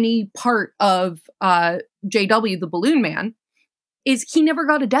any part of JW, the balloon man, is he never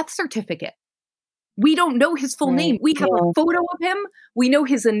got a death certificate. We don't know his full name. We have a photo of him. We know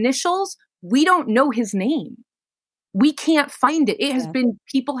his initials. We don't know his name. We can't find it. It has been,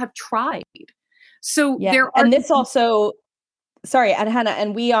 people have tried. So there are. And this also, sorry, and Hannah,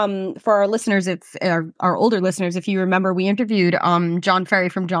 and we, for our listeners, if our older listeners, if you remember, we interviewed John Ferry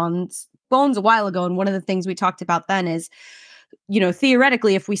from John's Bones a while ago. And one of the things we talked about then is,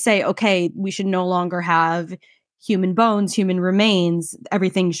 theoretically, if we say, okay, we should no longer have human bones, human remains,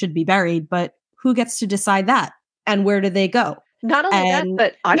 everything should be buried. But who gets to decide that? And where do they go? Not only that,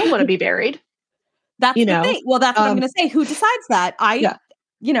 but I don't want to be buried. That's the thing. Well, that's what I'm going to say. Who decides that? I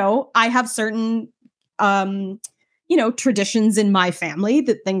have certain, traditions in my family,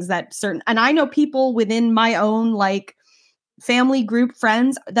 that things that certain, and I know people within my own family group,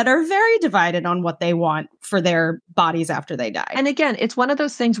 friends, that are very divided on what they want for their bodies after they die. And again, it's one of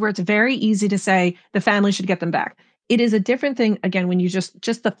those things where it's very easy to say the family should get them back. It is a different thing, again, when you just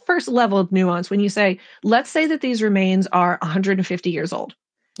the first level of nuance, when you say, let's say that these remains are 150 years old.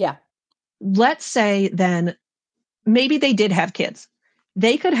 Yeah. Let's say then maybe they did have kids.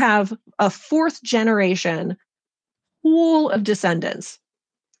 They could have a fourth generation pool of descendants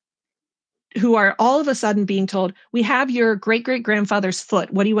who are all of a sudden being told, we have your great-great-grandfather's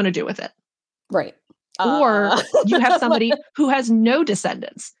foot. What do you want to do with it? Right. Or you have somebody who has no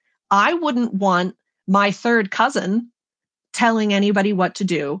descendants. I wouldn't want my third cousin telling anybody what to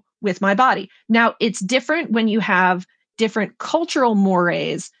do with my body. Now, it's different when you have different cultural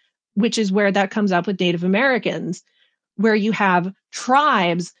mores, which is where that comes up with Native Americans, where you have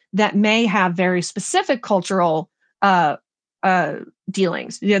tribes that may have very specific cultural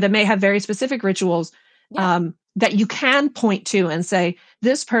dealings, that may have very specific rituals that you can point to and say,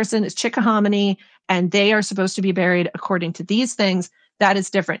 this person is Chickahominy and they are supposed to be buried according to these things. That is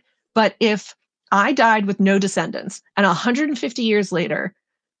different. But if I died with no descendants and 150 years later,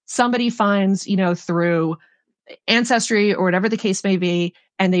 somebody finds, through ancestry or whatever the case may be,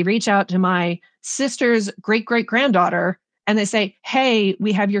 and they reach out to my sister's great-great-granddaughter and they say, hey,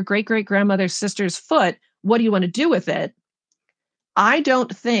 we have your great-great-grandmother's sister's foot. What do you want to do with it? I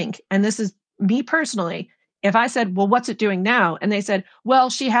don't think, and this is me personally, if I said, well, what's it doing now? And they said, well,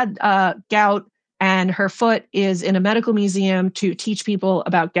 she had gout and her foot is in a medical museum to teach people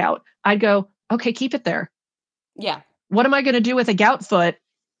about gout. I'd go, okay, keep it there. Yeah. What am I going to do with a gout foot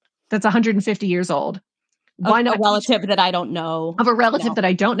that's 150 years old? Why not a relative that I don't know? Of a relative that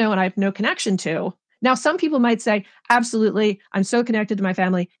I don't know and I have no connection to. Now, some people might say, absolutely, I'm so connected to my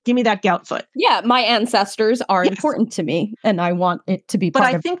family. Give me that gout foot. Yeah, my ancestors are important to me and I want it to be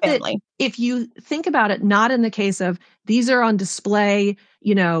part of the family. That if you think about it, not in the case of these are on display,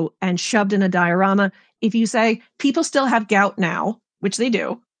 and shoved in a diorama. If you say people still have gout now, which they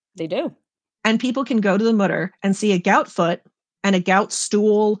do. They do. And people can go to the Mütter and see a gout foot and a gout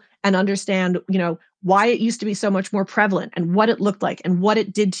stool and understand, why it used to be so much more prevalent and what it looked like and what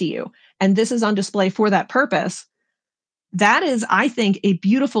it did to you. And this is on display for that purpose. That is, I think, a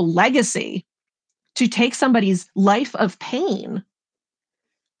beautiful legacy to take somebody's life of pain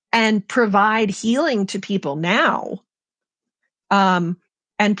and provide healing to people now, and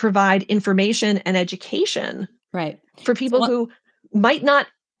provide information and education for people who might not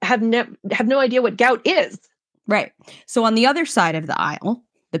have no idea what gout is. Right. So on the other side of the aisle,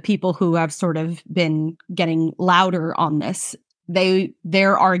 the people who have sort of been getting louder on this,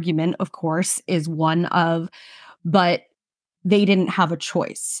 their argument, of course, is one of, but they didn't have a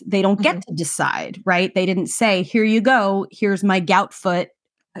choice. They don't get to decide, right? They didn't say, here you go, here's my gout foot,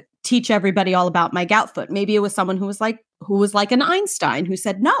 teach everybody all about my gout foot. Maybe it was someone who was like an Einstein who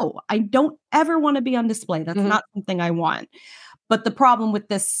said, no, I don't ever want to be on display. That's not something I want. But the problem with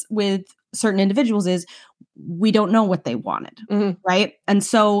this, with certain individuals, is we don't know what they wanted, right? And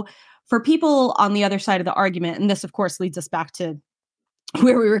so for people on the other side of the argument, and this, of course, leads us back to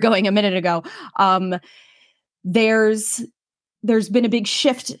where we were going a minute ago, there's been a big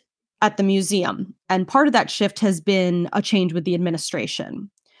shift at the museum. And part of that shift has been a change with the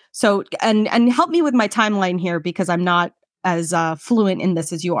administration. So, and help me with my timeline here, because I'm not as fluent in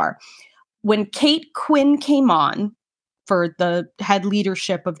this as you are. When Kate Quinn came on for the head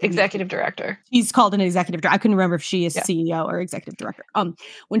leadership of the executive director, she's called an executive director. I couldn't remember if she is CEO or executive director.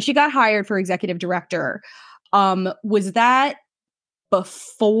 When she got hired for executive director, was that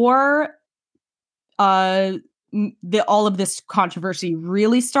before all of this controversy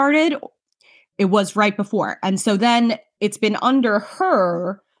really started? It was right before. And so then it's been under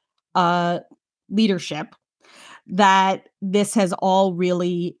her leadership that this has all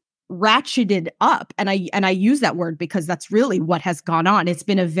really ratcheted up. And I use that word because that's really what has gone on. It's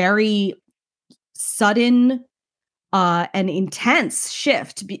been a very sudden an intense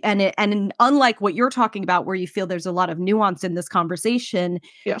shift. And unlike what you're talking about, where you feel there's a lot of nuance in this conversation,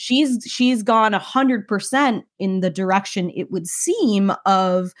 Yeah. she's gone 100% in the direction, it would seem,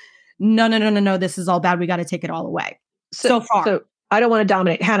 of no, this is all bad. We got to take it all away. So far. So I don't want to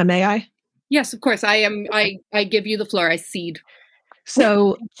dominate. Hannah, may I? Yes, of course. I give you the floor. I cede.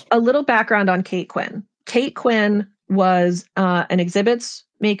 So a little background on Kate Quinn. Kate Quinn was an exhibits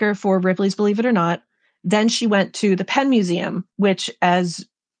maker for Ripley's Believe It or Not. Then she went to the Penn Museum, which, as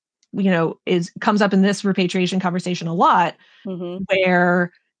you know, comes up in this repatriation conversation a lot,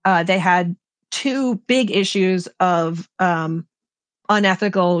 where they had two big issues of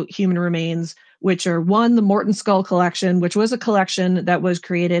unethical human remains, which are, one, the Morton Skull Collection, which was a collection that was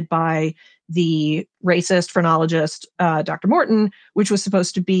created by the racist phrenologist, Dr. Morton, which was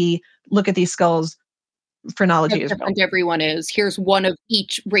supposed to be, look at these skulls, phrenology is real. And everyone is. Here's one of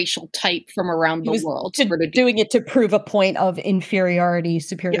each racial type from around the world. Doing it to prove a point of inferiority,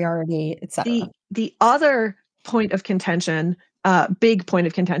 superiority, etc. The other point of contention, big point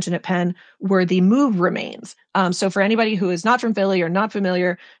of contention at Penn, were the MOVE remains. So for anybody who is not from Philly or not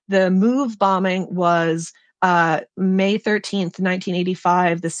familiar, the MOVE bombing was May 13th,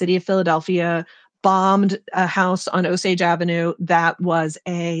 1985. The city of Philadelphia bombed a house on Osage Avenue that was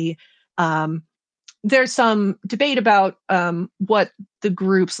a there's some debate about what the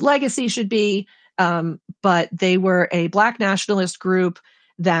group's legacy should be, but they were a Black nationalist group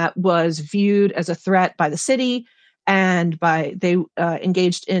that was viewed as a threat by the city, and they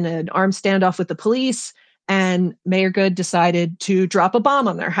engaged in an armed standoff with the police. And Mayor Good decided to drop a bomb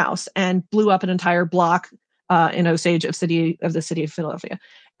on their house and blew up an entire block in Osage of the city of Philadelphia.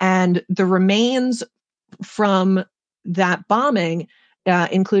 And the remains from that bombing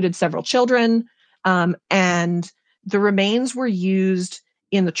included several children. And the remains were used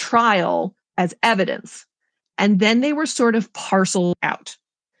in the trial as evidence. And then they were sort of parceled out.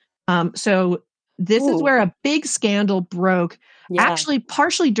 So this is where a big scandal broke, actually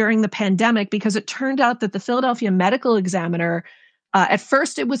partially during the pandemic, because it turned out that the Philadelphia Medical Examiner, at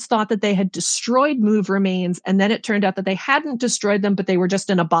first it was thought that they had destroyed MOVE remains, and then it turned out that they hadn't destroyed them, but they were just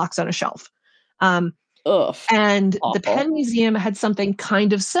in a box on a shelf. And awful. The Penn Museum had something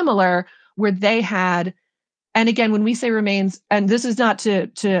kind of similar, where they had, and again, when we say remains, and this is not to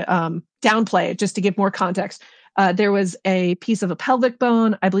downplay it, just to give more context, there was a piece of a pelvic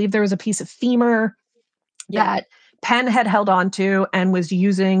bone. I believe there was a piece of femur that Penn had held on to and was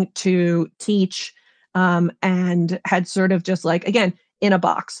using to teach, and had sort of just like, again, in a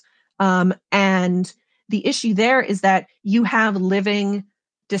box. And the issue there is that you have living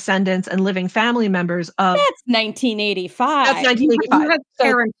descendants and living family members of... That's 1985. That's 1985. You have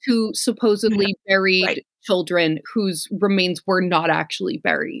parents who supposedly buried children whose remains were not actually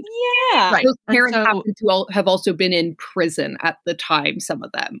buried. Yeah. Those parents happen to have also been in prison at the time, some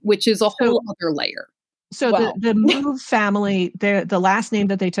of them, which is a whole other layer. So the MOVE family, the last name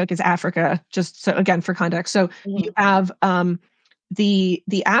that they took is Africa, just so again for context. So you have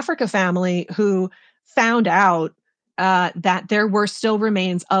the Africa family who found out that there were still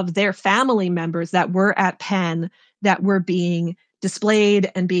remains of their family members that were at Penn that were being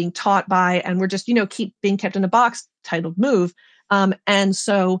displayed and being taught by, and were just, keep being kept in a box titled MOVE. And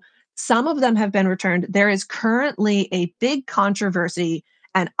so some of them have been returned. There is currently a big controversy,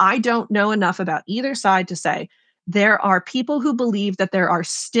 and I don't know enough about either side to say there are people who believe that there are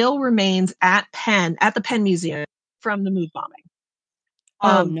still remains at the Penn Museum from the MOVE bombing.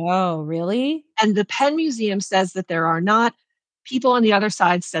 Oh, no, really? And the Penn Museum says that there are not. People on the other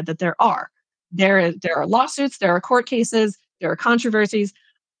side said that there are. There are lawsuits, there are court cases, there are controversies.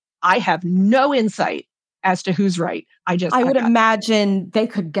 I have no insight as to who's right. I would imagine they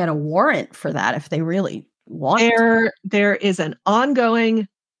could get a warrant for that if they really want. There is an ongoing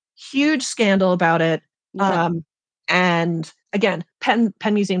huge scandal about it. Yeah. And again, Penn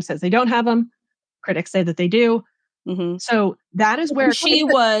Museum says they don't have them. Critics say that they do. Mm-hmm. So that is where Kate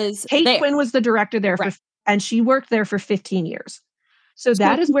Quinn was the director there, and she worked there for 15 years. So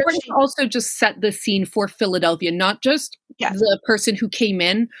that is where she also just set the scene for Philadelphia, not just the person who came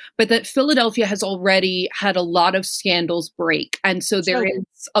in, but that Philadelphia has already had a lot of scandals break. And so there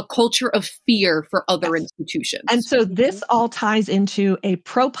is a culture of fear for other institutions. And so this all ties into a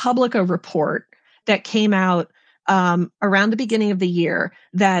ProPublica report that came out around the beginning of the year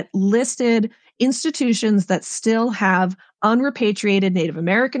that listed institutions that still have unrepatriated Native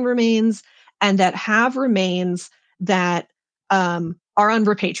American remains and that have remains that are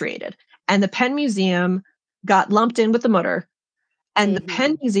unrepatriated. And the Penn Museum got lumped in with the Mütter. And the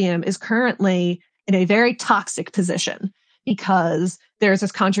Penn Museum is currently in a very toxic position because there's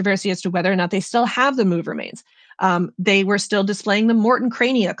this controversy as to whether or not they still have the move remains. They were still displaying the Morton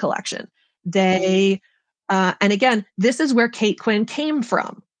Crania collection. And again, this is where Kate Quinn came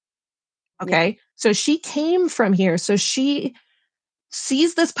from. Okay. Yeah. So she came from here. So she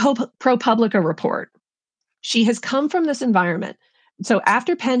sees this ProPublica report. She has come from this environment. So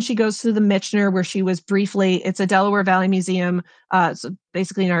after Penn, she goes to the Michener, where she was briefly. It's a Delaware Valley museum, so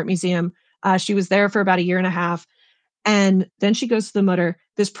basically an art museum. She was there for about a year and a half. And then she goes to the Mütter.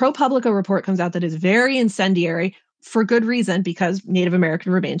 This ProPublica report comes out that is very incendiary for good reason, because Native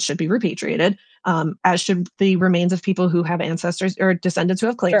American remains should be repatriated, as should the remains of people who have ancestors or descendants who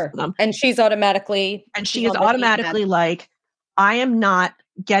have claims to them. And she is automatically like, I am not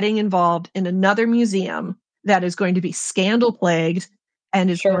getting involved in another museum that is going to be scandal plagued and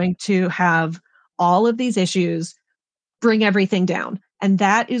is going to have all of these issues, bring everything down. And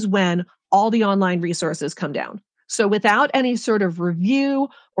that is when all the online resources come down. So without any sort of review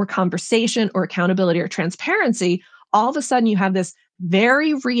or conversation or accountability or transparency, all of a sudden you have this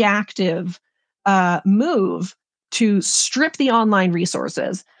very reactive move to strip the online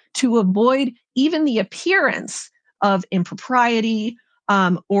resources to avoid even the appearance of impropriety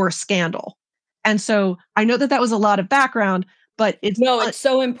or scandal. And so I know that was a lot of background, but it's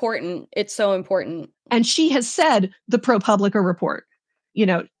so important. It's so important. And she has said the ProPublica report,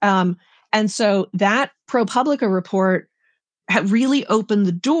 and so that ProPublica report really opened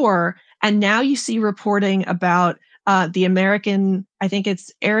the door. And now you see reporting about the American, I think it's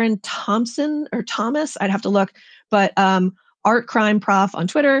Aaron Thompson or Thomas, I'd have to look, but Art Crime Prof on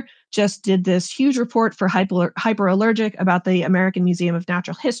Twitter just did this huge report for Hyperallergic about the American Museum of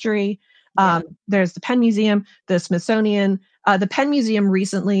Natural History. There's the Penn Museum, the Smithsonian. The Penn Museum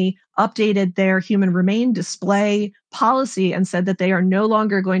recently updated their human remain display policy and said that they are no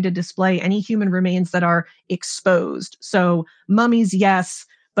longer going to display any human remains that are exposed. So mummies, yes,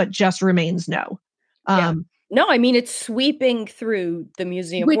 but just remains, no. No, I mean, it's sweeping through the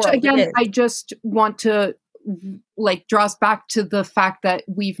museum Which, world. Again, I just want to draw us back to the fact that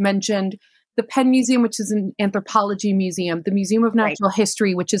we've mentioned the Penn Museum, which is an anthropology museum, the Museum of Natural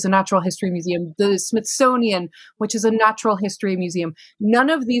History, which is a natural history museum, the Smithsonian, which is a natural history museum. None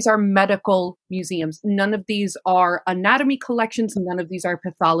of these are medical museums. None of these are anatomy collections. None of these are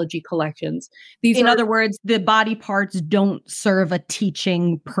pathology collections. In other words, the body parts don't serve a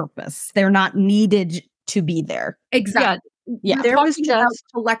teaching purpose. They're not needed to be there. Exactly. Yeah. There was just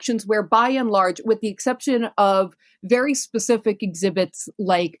collections where, by and large, with the exception of very specific exhibits,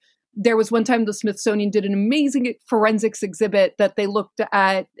 like there was one time the Smithsonian did an amazing forensics exhibit that they looked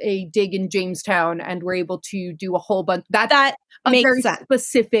at a dig in Jamestown and were able to do a whole bunch. That makes very sense.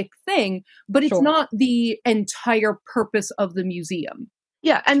 Specific thing, but it's not the entire purpose of the museum.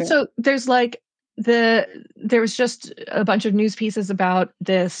 Yeah, and so there's there was just a bunch of news pieces about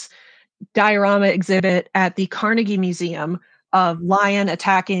this diorama exhibit at the Carnegie Museum of lion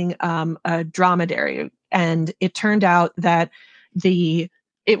attacking a dromedary, and it turned out that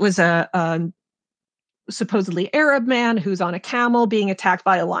it was a supposedly Arab man who's on a camel being attacked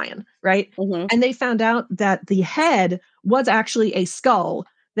by a lion, right? Mm-hmm. And they found out that the head was actually a skull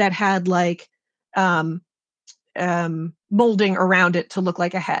that had molding around it to look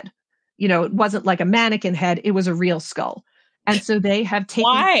like a head. It wasn't like a mannequin head; it was a real skull. And so they have taken.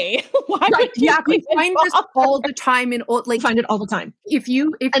 Why? Yeah, we find this all the time find it all the time. If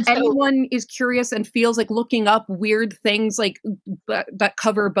anyone is curious and feels like looking up weird things that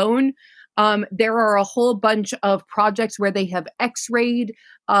cover bone, there are a whole bunch of projects where they have X-rayed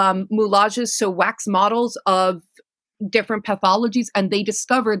moulages, so wax models of different pathologies, and they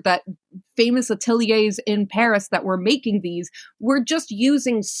discovered that famous ateliers in Paris that were making these were just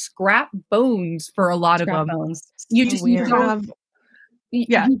using scrap bones for a lot of them. Bones. It's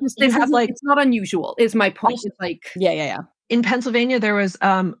not unusual, is my point. It's In Pennsylvania, there was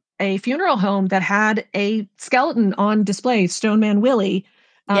a funeral home that had a skeleton on display, Stoneman Willie.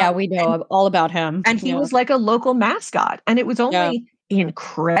 We know all about him. And he was like a local mascot. And it was only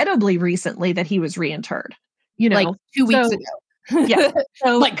incredibly recently that he was reinterred. 2 weeks ago. Yeah.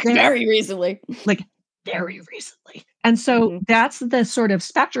 So very recently. Very recently. And so that's the sort of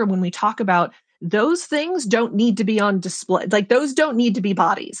spectrum when we talk about those things don't need to be on display. Those don't need to be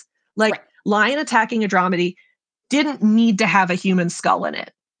bodies. Lion attacking a dromedary didn't need to have a human skull in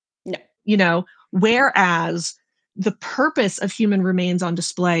it. No. Whereas the purpose of human remains on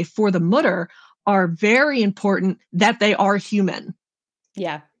display for the Mütter are very important that they are human.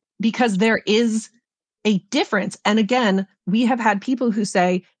 Yeah. Because there is a difference. And again, we have had people who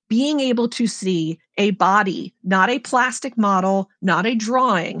say being able to see a body, not a plastic model, not a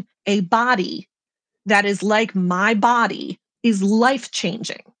drawing, a body that is like my body is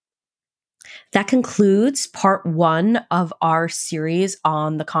life-changing. That concludes part 1 of our series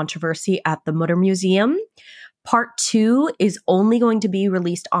on the controversy at the Mütter Museum. Part 2 is only going to be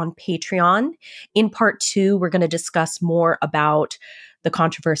released on Patreon. In part 2, we're going to discuss more about the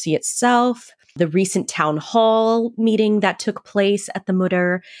controversy itself, the recent town hall meeting that took place at the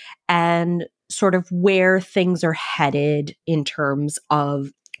Mütter, and sort of where things are headed in terms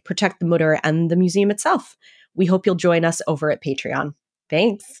of Protect the Mütter and the museum itself. We hope you'll join us over at Patreon.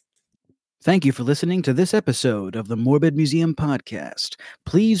 Thanks. Thank you for listening to this episode of the Morbid Museum Podcast.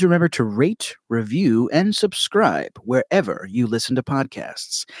 Please remember to rate, review, and subscribe wherever you listen to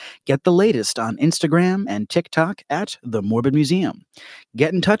podcasts. Get the latest on Instagram and TikTok at The Morbid Museum.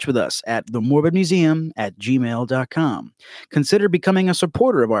 Get in touch with us at themorbidmuseum@gmail.com. Consider becoming a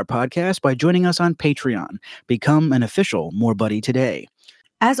supporter of our podcast by joining us on Patreon. Become an official More Buddy today.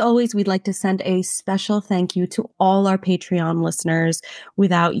 As always, we'd like to send a special thank you to all our Patreon listeners.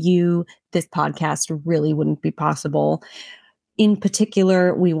 Without you, this podcast really wouldn't be possible. In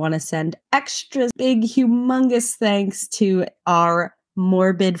particular, we want to send extra big, humongous thanks to our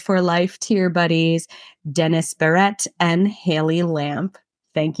Morbid for Life tier buddies, Dennis Barrett and Haley Lamp.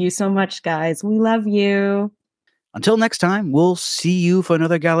 Thank you so much, guys. We love you. Until next time, we'll see you for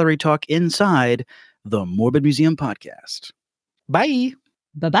another gallery talk inside the Morbid Museum Podcast. Bye.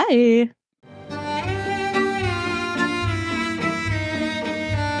 Bye-bye.